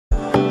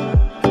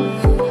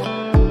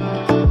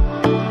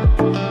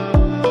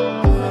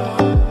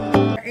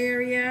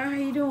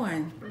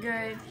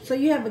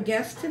you have a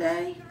guest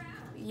today?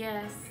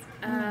 Yes.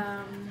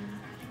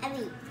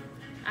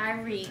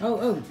 Irene.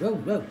 Oh.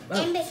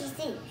 And Mr.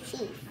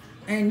 Chief.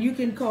 And you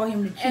can call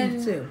him the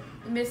Chief too.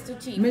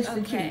 Mr. Chief. Mr.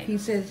 Okay. Chief. He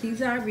says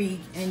he's Irene,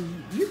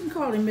 and you can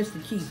call him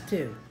Mr. Chief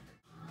too.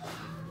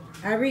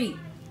 Irene,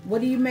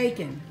 what are you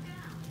making?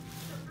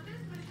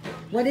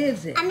 What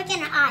is it? I'm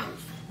making eyes.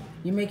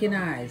 You're making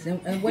eyes.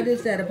 And what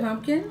is that, a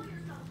pumpkin?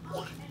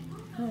 Yeah.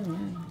 Oh,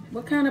 man.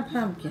 What kind of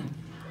pumpkin?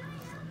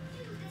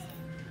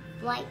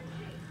 White.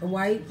 A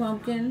white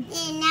pumpkin?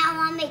 And now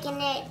I'm making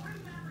it,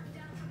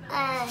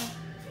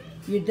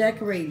 You're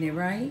decorating it,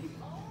 right?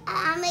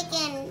 I'm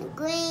making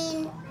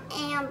green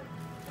and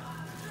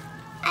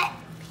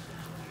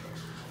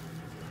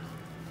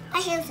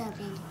I hear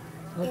something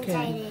inside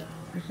Okay. it.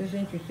 This is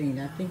interesting.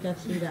 I think I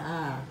see the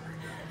eye.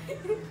 Is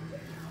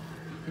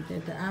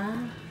that the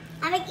eye?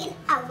 I'm making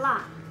a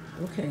lot.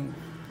 Okay.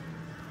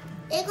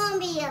 It's gonna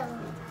be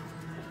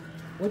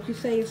What you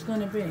say it's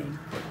gonna be?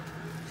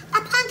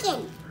 a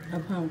pumpkin. A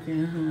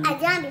pumpkin, A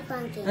zombie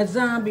pumpkin. A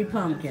zombie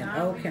pumpkin.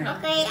 Okay.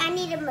 Okay, I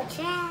need a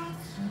mustache.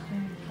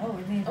 Okay. Oh,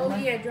 it needs Oh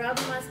yeah, draw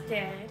the mustache.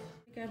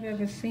 I don't think I've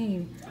ever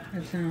seen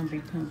a zombie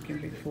pumpkin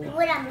before.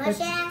 With a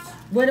mustache.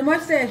 With a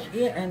mustache,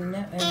 yeah, and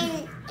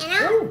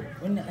I'm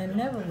and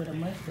never with a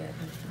mustache.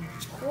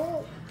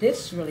 cool.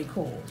 This is really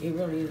cool. It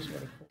really is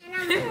really cool.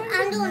 And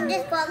I'm doing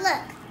this, but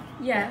look.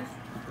 Yes.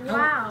 I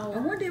Wow.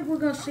 wonder if we're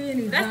gonna see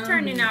any That's zombies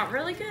turning out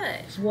really good.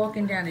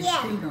 walking down the Yeah.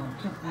 street on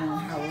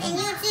Halloween. And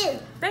you too.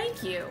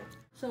 Thank you.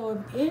 So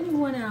if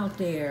anyone out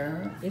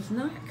there is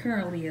not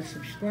currently a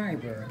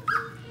subscriber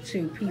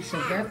to Piece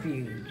of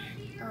Refuge,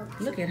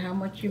 look at how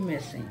much you're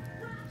missing.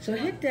 So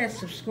hit that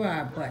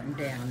subscribe button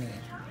down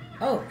there.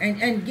 Oh,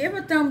 and give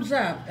a thumbs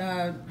up.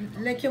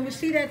 Can we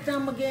see that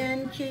thumb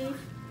again, Chief?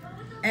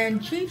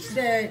 And Chief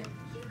said,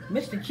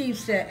 Mr. Chief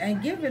said,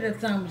 and give it a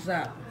thumbs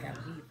up.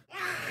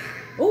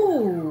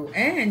 Ooh,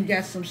 and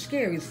got some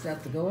scary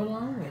stuff to go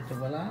along with it.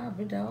 Well, I'll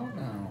be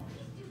doggone.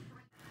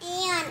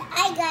 And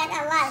I got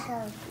a lot of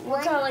colors.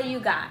 What color you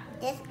got?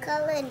 This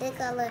color and this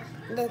color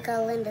and this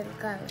color and this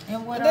color.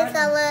 And what And are this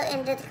color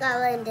and this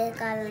color and this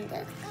color and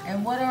this.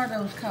 And what are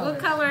those colors? What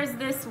color is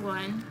this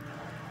one?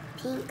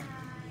 Pink,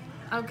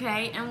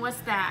 Okay, and what's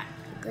that?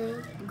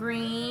 green,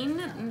 Green.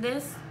 And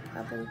this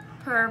purple,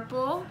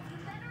 purple.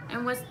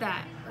 And what's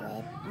that?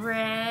 red,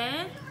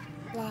 Red.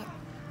 black,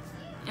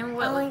 And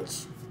what?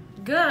 orange.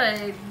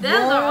 Good.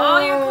 Those are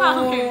all your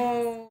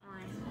colors.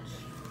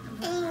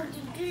 And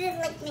you do this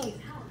like me.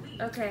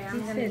 Okay, I'm He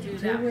gonna said do do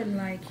that. it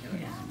like him.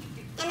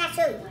 And I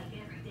show you.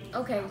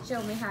 Okay,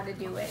 show me how to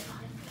do it.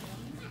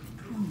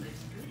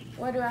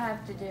 What do I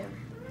have to do?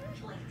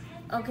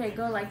 Okay,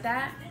 go like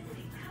that.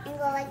 And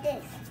go like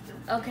this.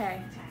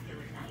 Okay.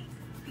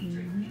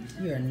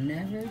 You're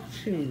never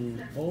too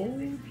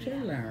old to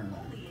learn.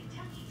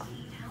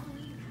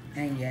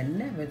 And you're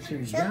never too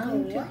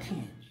young to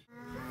teach.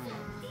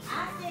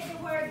 I said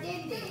the word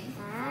didn't.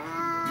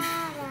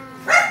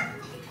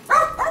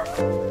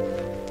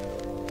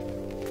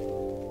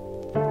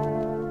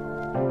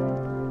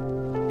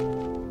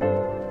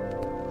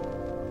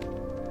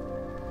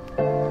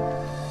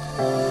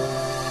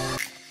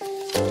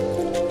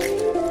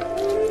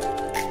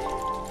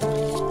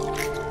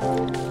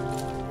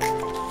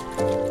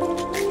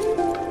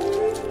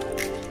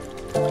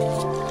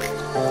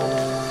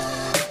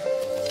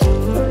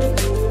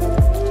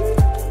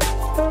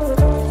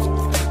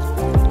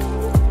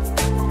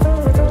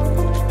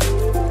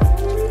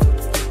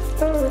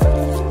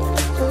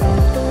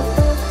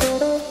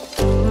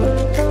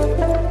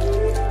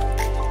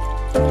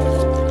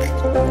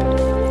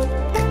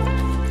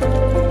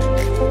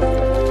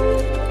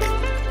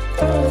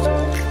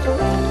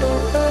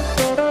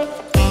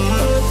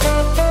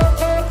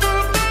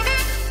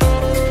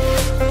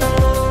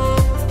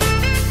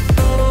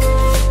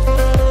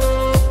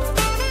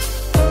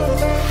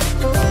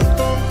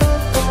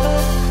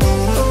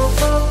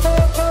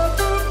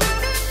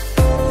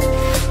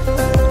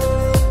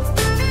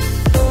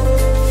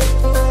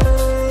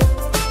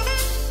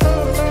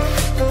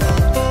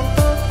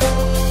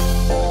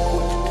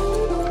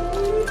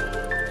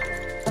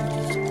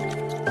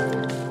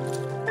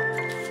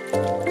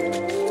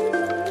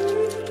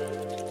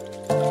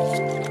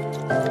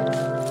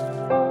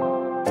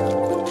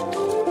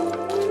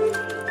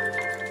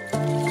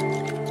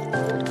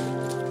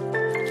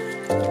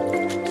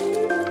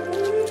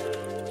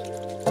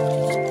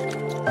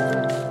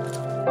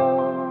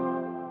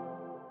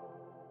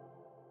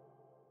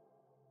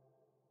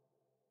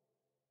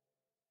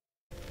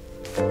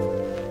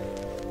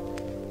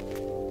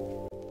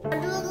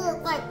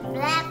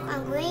 Black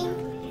and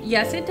green?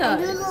 Yes, it Do you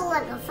does. look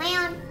like a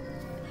fan?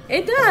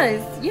 It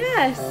does.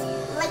 Yes.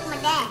 Like my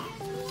dad.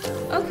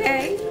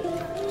 Okay.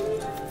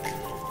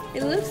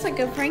 It looks like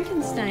a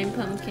Frankenstein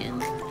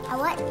pumpkin. A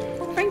what?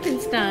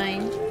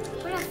 Frankenstein.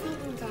 What a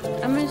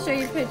Frankenstein. I'm gonna show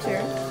you a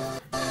picture.